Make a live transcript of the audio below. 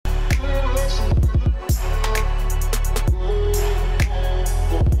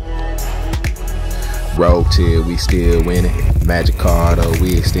till we still winning. Magic card, oh,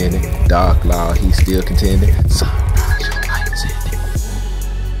 we extending. Dark Law, he still contending. Sunrise, your light is ending.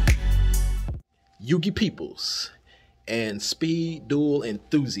 Yugi peoples and speed duel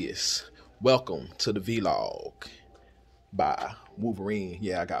enthusiasts, welcome to the vlog by Wolverine.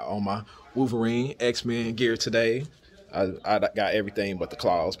 Yeah, I got all my Wolverine X-Men gear today. I got everything but the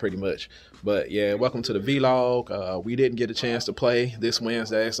claws pretty much. But yeah, welcome to the vlog. We didn't get a chance to play this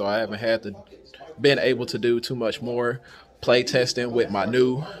Wednesday, so I haven't been able to do too much more play testing with my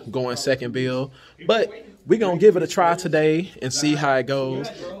new going second build. But we're going to give it a try today and see how it goes.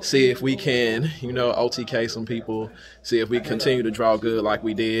 See if we can, OTK some people. See if we continue to draw good like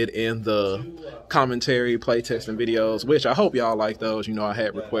we did in the commentary play testing videos, which I hope y'all like those. I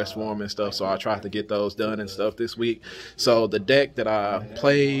had requests for them and stuff, so I tried to get those done and stuff this week. So the deck that I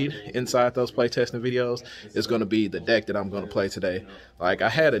played inside those play testing videos is going to be the deck that I'm going to play today. Like, I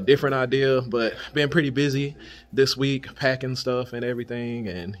had a different idea, but been pretty busy this week packing stuff and everything,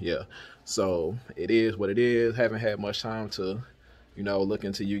 and yeah. So it is what it is. Haven't had much time to, look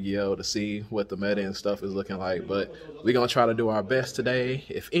into Yu-Gi-Oh! To see what the meta and stuff is looking like. But we're going to try to do our best today.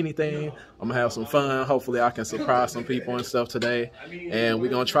 If anything, I'm going to have some fun. Hopefully I can surprise some people and stuff today. And we're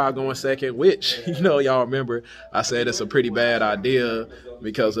going to try going second, which, y'all remember, I said it's a pretty bad idea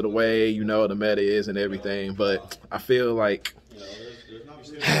because of the way, the meta is and everything. But I feel like...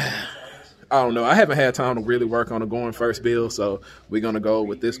 I don't know. I haven't had time to really work on a going first build, so we're going to go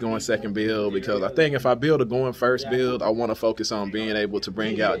with this going second build because I think if I build a going first build, I want to focus on being able to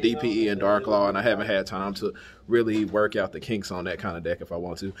bring out DPE and Dark Law, and I haven't had time to really work out the kinks on that kind of deck if I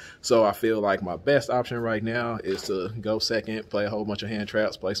want to. So I feel like my best option right now is to go second, play a whole bunch of hand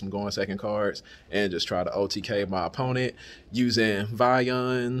traps, play some going second cards, and just try to OTK my opponent using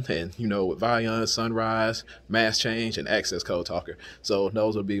Vion and, with Vion, Sunrise, Mass Change, and Access Code Talker. So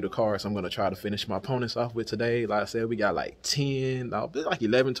those will be the cards I'm going to try to finish my opponents off with today. Like I said, we got like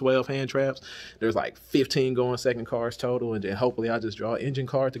 11, 12 hand traps. There's like 15 going second cards total, and then hopefully I just draw an engine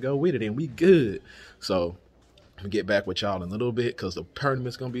card to go with it, and we good. So I'm going to get back with y'all in a little bit because the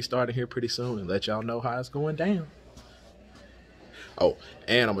tournament's going to be starting here pretty soon and let y'all know how it's going down. Oh,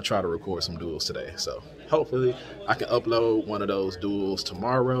 and I'm going to try to record some duels today. So hopefully I can upload one of those duels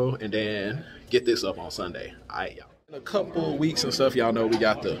tomorrow and then get this up on Sunday. All right, y'all. In a couple weeks and stuff, y'all know we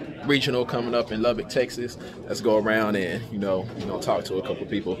got the regional coming up in Lubbock, Texas. Let's go around and, we're going to talk to a couple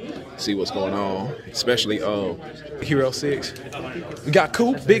people, see what's going on, especially Hero 6. We got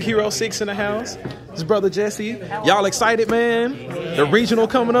Coop, Big Hero 6 in the house. His brother Jesse. Y'all excited, man? The regional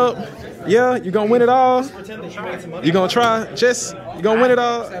coming up. Yeah, you gonna win it all? You gonna try? Jess, you gonna win it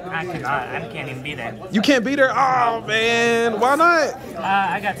all? I cannot. I can't even be there. You can't be there? Oh, man. Why not?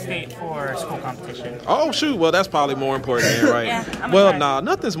 I got state for school competition. Oh, shoot. Well, that's probably more important than right? Yeah, well, nah,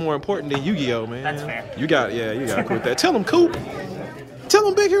 nothing's more important than Yu-Gi-Oh, man. That's fair. You got to quit that. Tell him, Coop. Tell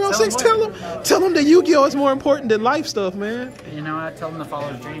him, Big Hero 6. Tell him that Yu-Gi-Oh is more important than life stuff, man. You know what? Tell him to follow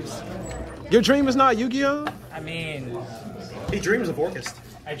his dreams. Your dream is not Yu-Gi-Oh? I mean... He dreams of Orchest.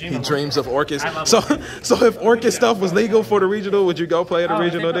 He dreams of Orchest. So if Orchest stuff was legal for the regional, would you go play at a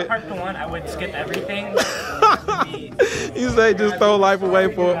regional? If Part 1, I would skip everything. You say just throw life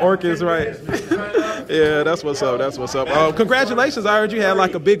away for Orchest, right? Yeah, that's what's up. That's what's up. Congratulations! I heard you had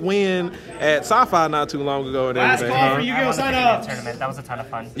like a big win at Sci-Fi not too long ago and everything. Last call for Yu-Gi-Oh! Sign up. That was a ton of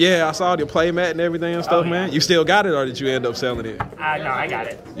fun. Yeah, I saw your play mat and everything and stuff, man. You still got it, or did you end up selling it? No, I got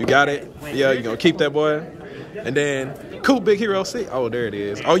it. You got it? Yeah, you gonna keep that, boy? And then, cool, Big Hero 6. Oh, there it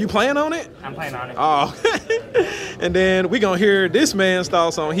is. Oh, you playing on it? I'm playing on it. Oh. And then we going to hear this man's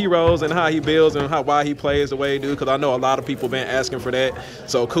thoughts on heroes and how he builds and why he plays the way he do, because I know a lot of people been asking for that.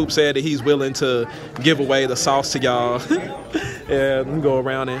 So Coop said that he's willing to give away the sauce to y'all. Yeah, let me go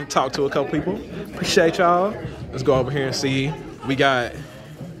around and talk to a couple people. Appreciate y'all. Let's go over here and see. We got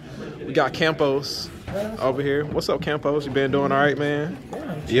Campos over here. What's up, Campos? You been doing all right, man?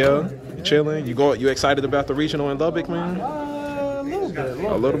 Yeah. Chilling. You excited about the regional in Lubbock, man?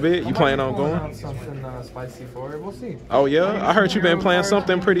 A little bit. You plan on going? Something spicy for it. We'll see. Oh yeah, I heard you've been playing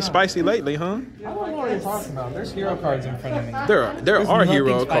something pretty spicy lately, huh? I don't know what you're talking about. There's hero cards in front of me. There are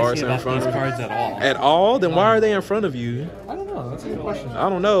hero cards in front of you. Cards at all. At all? Then why are they in front of you? I don't know. That's a good question. I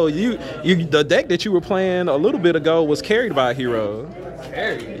don't know. The deck that you were playing a little bit ago was carried by a hero.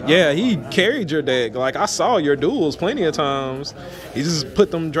 Carried? Yeah, he carried your deck. Like, I saw your duels plenty of times. He just put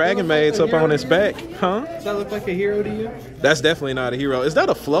them Dragon Maids up on his back. Huh? Does that look like a hero to you? That's definitely not a hero. Is that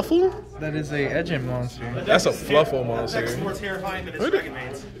a Fluffle? That is a Edgent monster. That's a Fluffle monster. That's more terrifying than his Dragon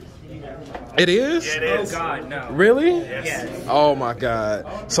Maids. It is? Oh God, no. Really? Yes. Oh my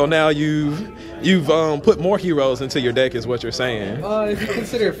God. So now you've put more heroes into your deck is what you're saying. If you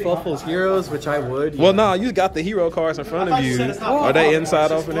consider Fluffles heroes, which I would. Well, no, you got the hero cards in front of you. Are they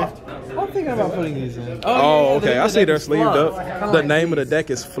inside over there? I'm thinking about putting these in. Oh, okay. I see they're deck is sleeved fluffed. up. Kinda The like name of the these. deck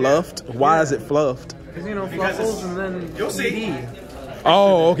is Fluffed. Why is it fluffed? Because, you know, Fluffles and then you'll see.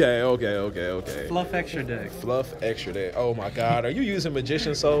 Oh, okay. Fluff extra deck. Fluff extra deck. Oh my God. Are you using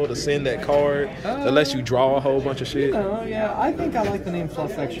Magician Soul to send that card that lets you draw a whole bunch of shit? No, yeah, I think I like the name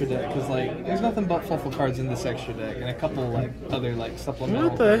Fluff Extra Deck because, like, there's nothing but Fluffle cards in this extra deck and a couple, like, other, like, supplemental.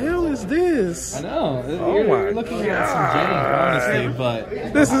 What the hell is this? I know. Oh You're my looking at some Jadened, honestly,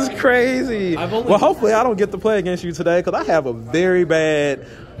 but This is crazy. I've only- Well, hopefully I don't get to play against you today because I have a very bad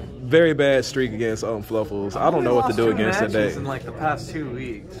streak against Fluffles. I don't know what to do against that deck. in, like, the past 2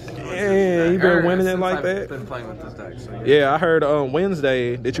 weeks. Yeah, you been winning it Since like I've that? been playing with this deck, so Yeah, I heard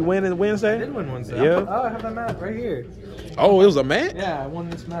Wednesday. Did you win in Wednesday? I did win Wednesday. Yeah. Oh, I have that map right here. Oh, it was a match? Yeah, I won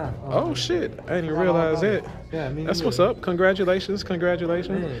this map. Oh shit! I didn't even realize that. Yeah, me That's neither. what's up. Congratulations.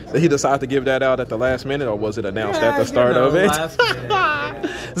 Thanks. Did he decide to give that out at the last minute, or was it announced at the Yeah, start you know, of it? last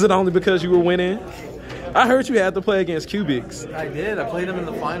minute. Is it only because you were winning? I heard you had to play against Cubics. I did. I played him in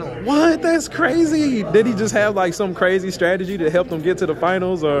the final. What? That's crazy. Did he just have like some crazy strategy to help them get to the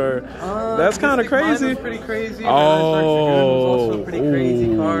finals, or that's kind of crazy? Was pretty crazy. Oh. was also a pretty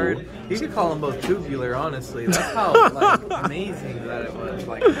crazy card. You could call them both tubular, honestly. That's how like amazing that it was.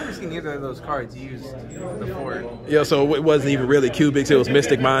 Like I've never seen either of those cards used before. Yeah, so it wasn't even really Cubics. It was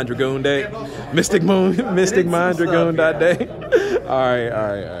Mystic Mind Dragoon deck. Mystic Mind Dragoon deck. All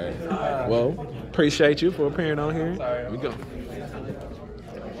right. Well, appreciate you for appearing on here. Here we go.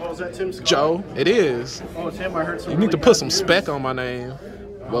 Oh, is that Tim's? Joe, it is. Oh, Tim, I heard some. You need to put some spec on my name.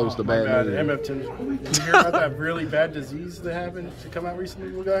 What was the bad news? MF Tim. Did you hear about that really bad disease that happened to come out recently,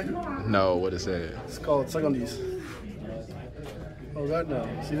 little guy? No, what is that? It's called Secondies. Oh, God, no.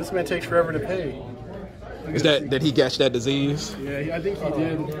 See, this man takes forever to pay. Is that did he catch that disease? Yeah, I think he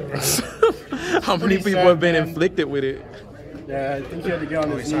did. How many Pretty people sad, have been man. inflicted with it? Yeah, I think he had to get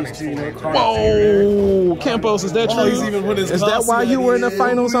on his knees too. You know, Whoa, Campos, is that true? he's even with his Is that why you were in the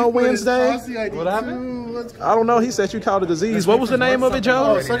finals on Wednesday? What happened? Let's go. I don't know. He said you caught a disease. What was the name of it,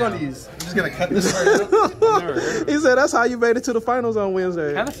 Joe? Oh, Secondies. I'm just going to cut this He said that's how you made it to the finals on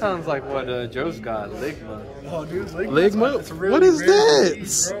Wednesday. Kind of sounds like what Joe's got, Ligma. Oh, dude, Ligma? It's a really What is rare that?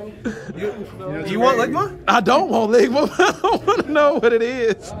 disease, bro. You want Ligma? I don't want Ligma. I don't want to know what it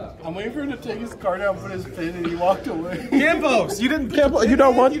is. I'm waiting for him to take his card out and put his pin, and he walked away. Campos, you didn't. Campos, you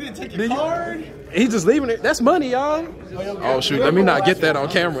don't want. You didn't take do your you- card? He's just leaving it. That's money, y'all. Oh shoot! Let me not get that on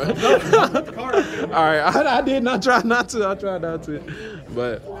camera. All right, I did not try not to. I tried not to,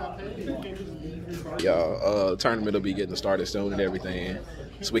 but y'all, tournament will be getting started soon and everything,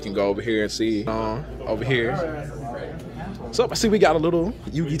 so we can go over here and see over here. So I see we got a little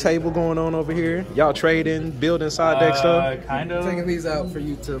Yugi table going on over here. Y'all trading, building side deck stuff. Kind of. Taking these out for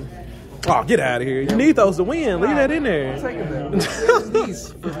you to. Oh, get out of here! You need those to win. Leave that in there.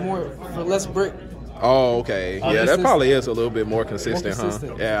 These for less brick. Oh, okay. Yeah, that consistent. probably is a little bit more consistent, huh?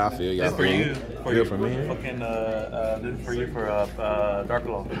 consistent. Yeah, I feel you. I feel you. Good for me. Fucking this for you for Dark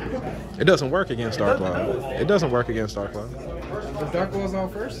Law. It doesn't work against Dark Cloud. It doesn't work against Dark Cloud. The Dark Wall's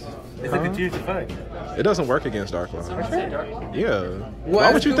on first. It's a continuous effect. It doesn't work against Dark Cloud. Yeah. Well,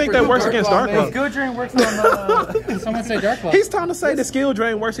 Why would you think that works against Dark Cloud? Skill drain works on Someone say Dark Claw. He's trying to say the skill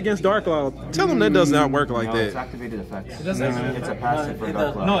drain works against Dark Cloud. Tell him that does not work like It's that. activated effect. It doesn't. It's a passive for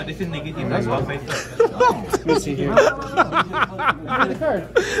Dark Law. No, this is negative. That's what Let me see here. The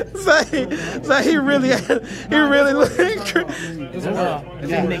card. Say he really Yeah.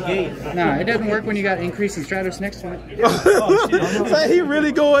 No, it doesn't work when you got increasing Stratos next to it. say he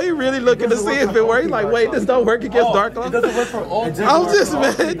really looking to see if it works. He's like, wait, this don't work against Dark Cloud. It doesn't work for all. I'm just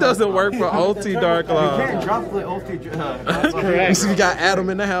man, it doesn't work for OT Dark You Cloud. can't drop the ulti. Correct. So we got Adam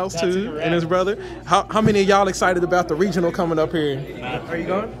in the house too, and his brother. How many of y'all excited about the regional coming up here? Are you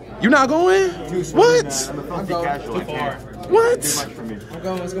going? You not going? What? I'm a filthy casual. I can't. What? Too much for me. I'm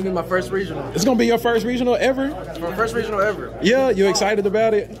going. It's gonna be my first regional. It's gonna be your first regional ever? My first regional ever. Yeah, you excited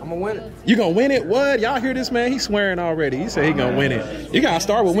about it? I'm gonna win it. You gonna win it? What? Y'all hear this man? He's swearing already. He said he gonna win it. You gotta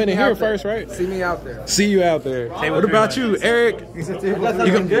start with winning here first, right? See me out there. See you out there. What about you, Eric? That's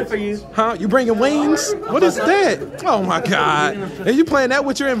something good for you. Huh? You bringing wings? What is that? Oh my God! And you playing that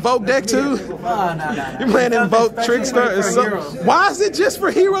with your Invoke deck too? No. You playing Invoke Trickster? Or something? Why is it just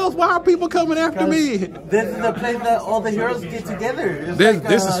for heroes? Why are people coming after me? This is the place that all the heroes get together. It's This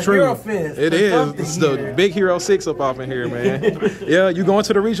this is true. Hero Fist It or is. something This is the here. big Hero 6 up off in here, man. Yeah, you going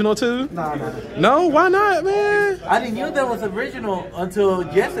to the regional too? No. No, why not, man? I didn't know that was original until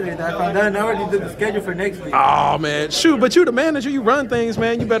yesterday that I found out and I already did the schedule for next week. Oh man, shoot! But you the manager, you run things,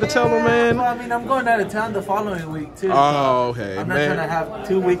 man. You better tell them, man. Well, I mean, I'm going out of town the following week too. Oh, okay, I'm not man. trying to have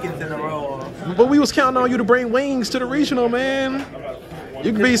 2 weekends in a row. But we was counting on you to bring wings to the regional, man.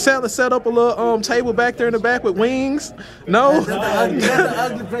 You could be set up a little table back there in the back with wings. No. That's the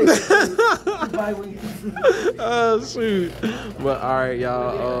ugly place. Buy wings. Shoot. But all right,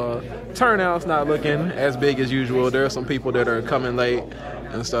 y'all. Turnout's not looking as big as usual. There are some people that are coming late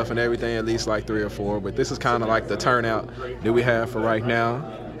and stuff and everything, at least like 3 or 4. But this is kind of like the turnout that we have for right now.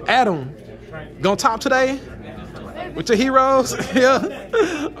 Adam, gonna top today with your heroes?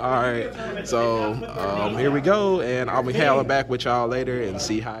 Yeah. All right. So here we go, and I'll be hailing back with y'all later and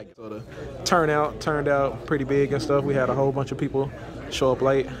see how it goes. So the turnout turned out pretty big and stuff. We had a whole bunch of people show up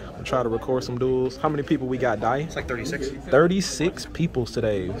late and try to record some duels. How many people we got, Dai? It's like 36. 36 people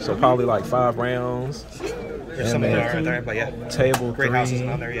today. So probably like 5 rounds. There's some in there, but yeah. Table Great 3. House is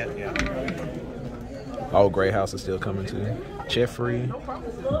not there yet. Yeah. Oh, Great House is still coming too. Jeffrey.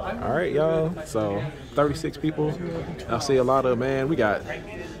 All right, y'all. So 36 people. I see a lot of, man, we got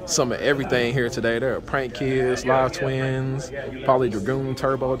some of everything here today. There are prank kids, live twins, Poly Dragoon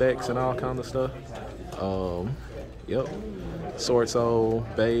turbo decks, and all kinds of stuff. Yep. Sword Soul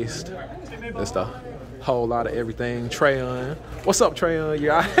based. That's the whole lot of everything. Trayon. What's up, Trayon?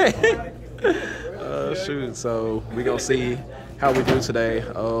 You all right? Shoot. So we gonna see how we do today.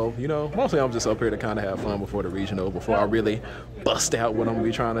 You know, mostly I'm just up here to kind of have fun before the regional, before I really bust out what I'm gonna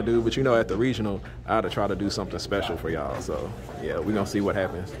be trying to do. But you know, at the regional, I had to try to do something special for y'all. So yeah, we're gonna see what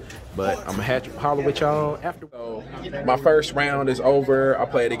happens. But I'm gonna holler with y'all after. So my first round is over. I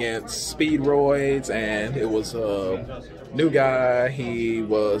played against Speedroids, and it was new guy. He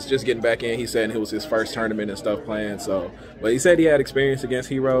was just getting back in. He said it was his first tournament and stuff playing. So, but he said he had experience against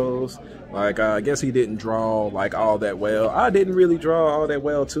heroes. Like, I guess he didn't draw like all that well. I didn't really draw all that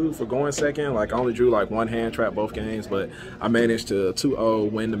well too for going second. Like, I only drew like 1 hand trap both games, but I managed to 2-0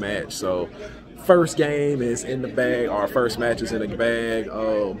 win the match. So first game is in the bag. Our first match is in the bag.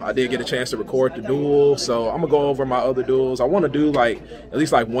 I did get a chance to record the duel, so I'm gonna go over my other duels. I want to do like at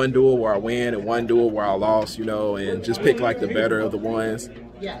least like 1 duel where I win and 1 duel where I lost, you know, and just pick like the better of the ones.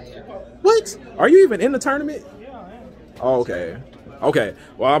 Yeah. What? Are you even in the tournament? Oh, okay. Okay,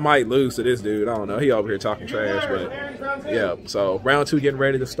 well, I might lose to this dude. I don't know. He over here talking trash, but yeah. So round 2 getting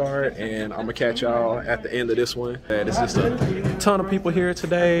ready to start, and I'm gonna catch y'all at the end of this one. It's just a ton of people here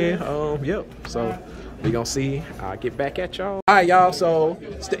today. Yep. So we gonna see. I'll get back at y'all. All right, y'all. So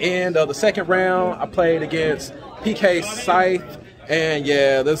it's the end of the second round. I played against PK Scythe, and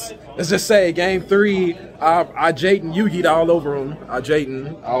yeah, let's just say game 3. I Jadened Yugi'd all over him. I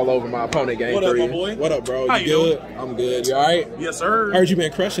Jadened all over my opponent game 3. What up, my boy? What up, bro? How You you good? doing? I'm good. You all right? Yes, sir. Heard you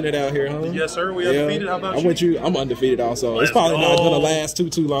been crushing it out here, huh? Yes, sir. We undefeated. How about I'm you? with you. I'm undefeated also. Let's it's probably not go. gonna last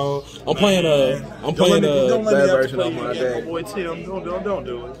too long. I'm playing don't let me that have to version play of you my again, my deck. boy Tim. Don't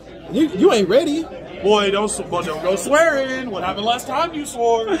do it. You ain't ready. Boy, don't go swearing. What happened last time you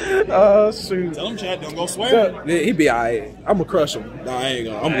swore? Shoot. Tell him, Chad, don't go swearing. Yeah, he be alright. I'm gonna crush him. No, I ain't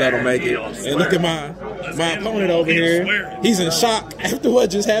gonna. I'm gonna let him make it. And look at my opponent over here. He's in shock after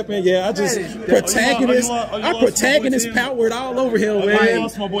what just happened. Yeah, I just protagonist. I protagonist powered all over him, man.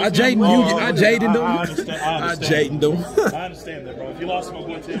 I Jadened Yugi. I Jadened him. I Jadened him. I understand that, bro. If you lost my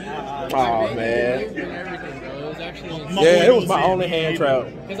boy Tim, Oh man. my Yeah, boy it was knows my he- only hand trap.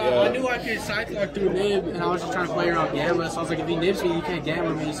 Because I knew I could cyclock through nib, and I was just trying to play around Gamma, so I was like, if he nibs me, you can't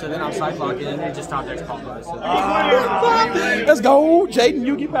Gamma me, so then I'll cyclock it, and then just top deck's called by. So. Let's go, Jadened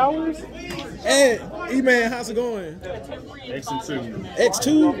Yugi Powers. Hey, E-Man, how's it going? X2.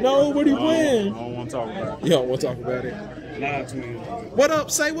 X2? No, what are you playing? I don't want to talk about it. You don't want to talk about it. Not too many. What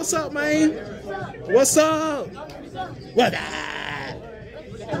up? Say what's up, man. What's up? What up?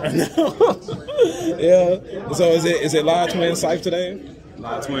 Yeah. So is it live twin Scythe today?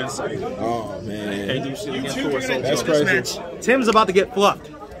 Not twins. Oh man. Can't do shit against Force. That's crazy. Tim's about to get fluffed.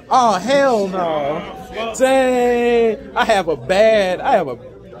 Oh hell no. Dang. I have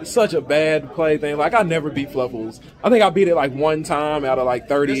such a bad play thing. Like I never beat Fluffles. I think I beat it like 1 time out of like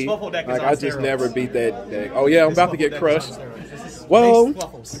 30. This Fluffle deck is Like on I just steroids. never beat that deck. Oh yeah, I'm about to get crushed. Well,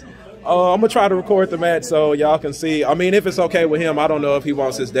 I'm gonna try to record the match so y'all can see. I mean, if it's okay with him, I don't know if he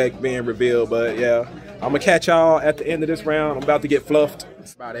wants his deck being revealed, but yeah, I'm gonna catch y'all at the end of this round. I'm about to get fluffed.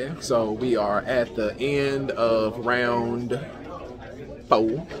 So we are at the end of round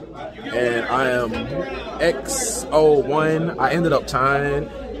 4, and I am X01. I ended up tying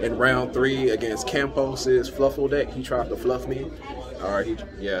in round 3 against Campos's Fluffle deck. He tried to fluff me. Or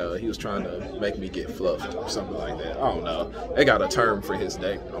he was trying to make me get fluffed or something like that. I don't know. They got a term for his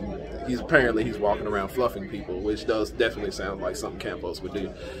deck. He's walking around fluffing people, which does definitely sound like something Campos would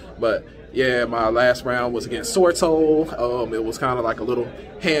do. But yeah, my last round was against Sword Soul. It was kind of like a little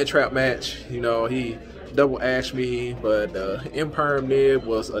hand trap match. You know, he double ashed me, but Imperm Nib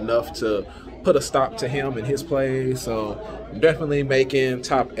was enough to put a stop to him in his play. So I'm definitely making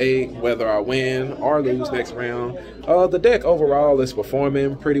top 8 whether I win or lose next round. The deck overall is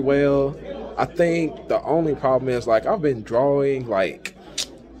performing pretty well. I think the only problem is, like, I've been drawing, like,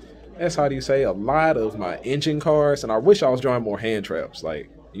 that's how do you say, a lot of my engine cards, and I wish I was drawing more hand traps,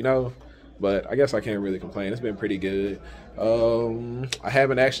 like, you know, but I guess I can't really complain. It's been pretty good. I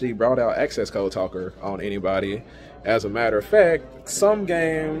haven't actually brought out access code talker on anybody. As a matter of fact, some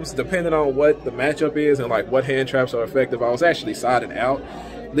games, depending on what the matchup is and like what hand traps are effective, I was actually siding out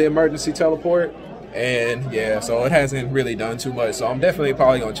the emergency teleport. And yeah, so it hasn't really done too much. So I'm definitely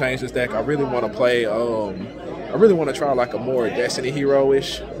probably gonna change this deck. I really want to play I really want to try like a more Destiny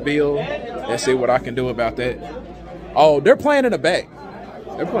Hero-ish build and see what I can do about that. Oh, they're playing in the back.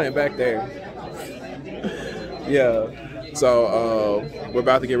 They're playing back there. Yeah. So we're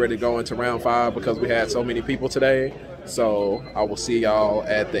about to get ready to go into round 5 because we had so many people today. So I will see y'all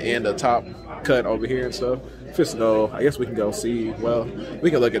at the end of top cut over here and stuff. Just know, I guess we can go see. Well, we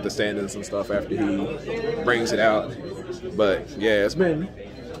can look at the standings and stuff after he brings it out. But yeah, it's been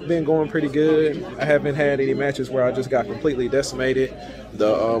going pretty good. I haven't had any matches where I just got completely decimated.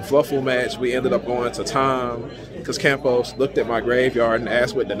 The Fluffle match, we ended up going to time because Campos looked at my graveyard and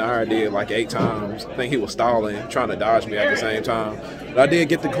asked what Denara did like 8 times. I think he was stalling, trying to dodge me at the same time. But I did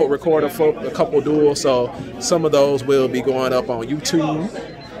get to record a couple duels, so some of those will be going up on YouTube.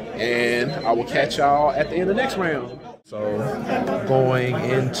 And I will catch y'all at the end of the next round. So going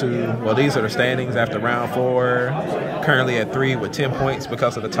into, well, these are the standings after round 4. Currently at 3 with 10 points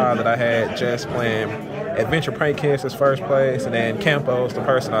because of the tie that I had. Jess playing Adventure Prank Kids is first place, and then Campos, the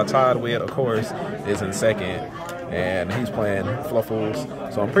person I tied with, of course, is in second. And he's playing Fluffles.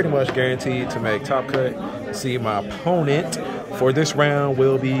 So I'm pretty much guaranteed to make top cut. See, my opponent for this round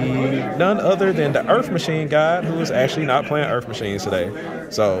will be none other than the Earth Machine guy, who is actually not playing Earth Machines today.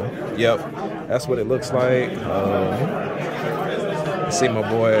 So, yep, that's what it looks like. See my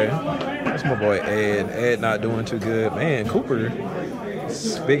boy, that's my boy Ed. Ed not doing too good. Man, Cooper,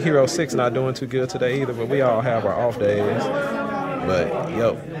 Big Hero 6 not doing too good today either, but we all have our off days. But,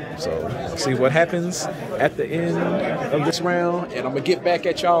 yep, so see what happens at the end of this round, and I'm going to get back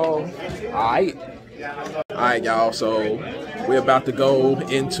at y'all. All right, y'all, so we're about to go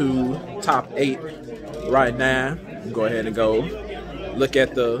into top 8 right now. Go ahead and go look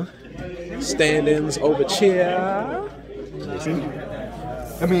at the standings over here.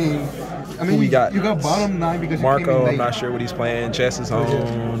 I mean, who we got? You got bottom 9 because Marco, I'm not sure what he's playing. Jess is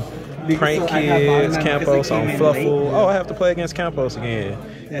on Prank Kids, Campos on Fluffle. Oh, I have to play against Campos again.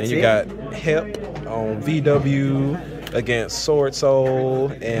 And you got Hep on VW against Sword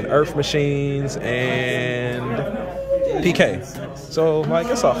Soul and Earth Machines and PK. So, like,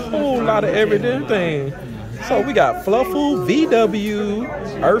 it's a whole lot of every damn thing. So we got Fluffle,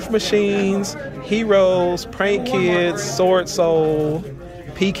 VW, Earth Machines, Heroes, Prank Kids, Sword Soul,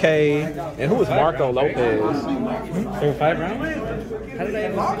 PK, and who is Marco Lopez? 5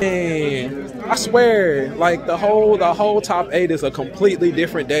 rounds? Man, I swear, like the whole top 8 is a completely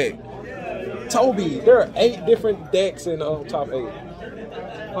different deck. Toby, there are 8 different decks in top 8.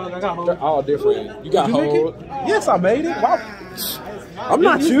 I got hold. They're all different. You got hold. Yes, I made it. Wow. I'm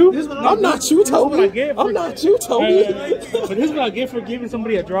not you. I'm not you, Toby. I'm not you, Toby. But this is what I get for giving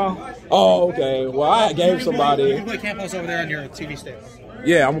somebody a draw. Oh, okay. Well, I gave somebody. You can play Campos over there on your TV stick.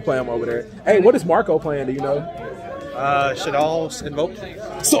 Yeah, I'm gonna play him over there. Hey, what is Marco playing? Do you know? Should all invoke.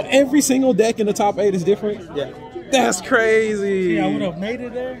 So every single deck in the top 8 is different? Yeah. That's crazy. Yeah, I would have made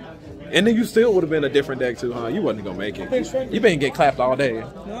it there. And then you still would have been a different deck too, huh? You wasn't gonna make it. You been get clapped all day.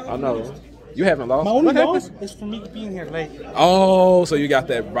 I know. You haven't lost. My only loss is for me being here late. Oh, so you got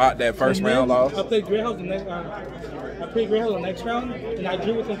that first round loss. I played Greyhound the next. I played Greyhound the next round, and I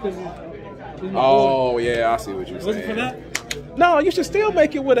drew with him because. Oh yeah, I see what you're saying. Was it for that? No, you should still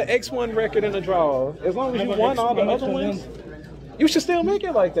make it with an X1 record in the draw. As long as you won all the other ones, you should still make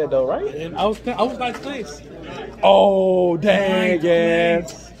it like that though, right? And I was ninth place. Oh dang, yeah.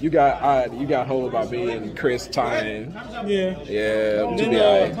 You got hold by me and Chris tying. Yeah. Yeah.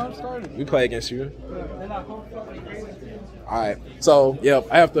 Then, we play against you. All right. So yep,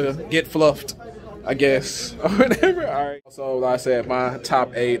 I have to get fluffed, I guess, or whatever. All right. So like I said, my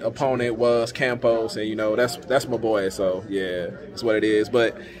top 8 opponent was Campos, and you know that's my boy. So yeah, that's what it is.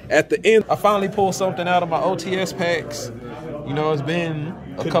 But at the end, I finally pulled something out of my OTS packs. You know, it's been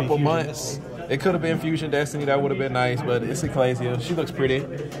a couple months. It could have been Fusion Destiny. That would have been nice, but it's Ecclesia. She looks pretty.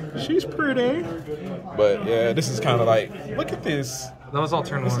 She's pretty. But yeah, this is kind of like, look at this. That was all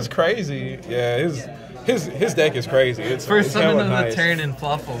turn This one. is crazy. Yeah, his deck is crazy. It's First summon hella of nice. the turn in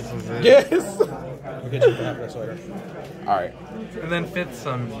Fluffles was it? Yes. We'll get you back this later. All right. And then fifth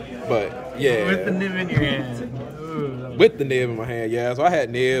summon. But yeah. With the nib in your hand. With the nib in my hand, yeah. So I had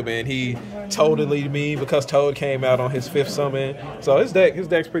nib, and he totally me because Toad came out on his fifth summon. So his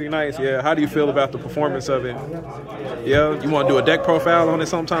deck's pretty nice, yeah. How do you feel about the performance of it? Yeah, you want to do a deck profile on it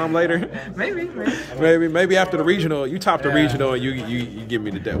sometime later? Maybe after the regional. You top the regional, and you give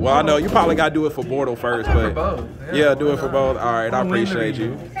me the deck. Well, I know you probably got to do it for Bortle first, but both. Yeah, do it for both. All right, I appreciate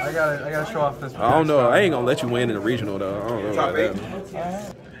you. I gotta show off this. I don't know. I ain't gonna let you win in the regional though. I don't know about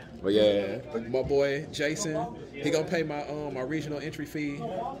that. But yeah, my boy Jason, he gonna pay my my regional entry fee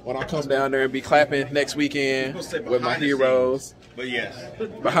when I come down there and be clapping next weekend with my heroes. But yes,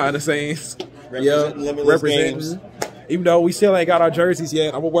 behind the scenes, representing. Even though we still ain't got our jerseys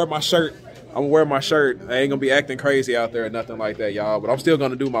yet, I'm gonna wear my shirt. I ain't gonna be acting crazy out there or nothing like that, y'all. But I'm still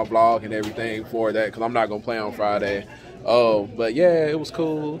gonna do my vlog and everything for that because I'm not gonna play on Friday. But yeah, it was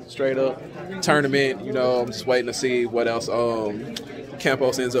cool. Straight up tournament. You know, I'm just waiting to see what else.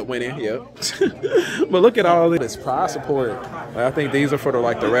 Campos ends up winning, yep. But look at all this prize support. I think these are for the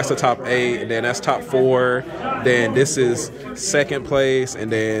rest of top 8, and then that's top 4. Then this is second place,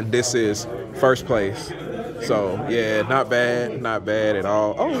 and then this is first place. So yeah, not bad at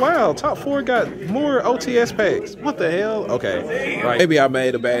all. Oh wow, top 4 got more OTS packs. What the hell? Okay, right. Maybe I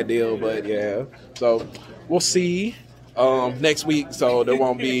made a bad deal, but yeah. So we'll see. Next week, so there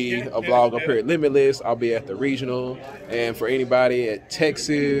won't be a vlog up here at Limitless. I'll be at the regional, and for anybody in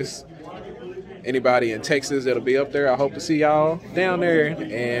Texas that'll be up there, I hope to see y'all down there,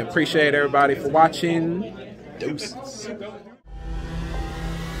 and appreciate everybody for watching. Deuces.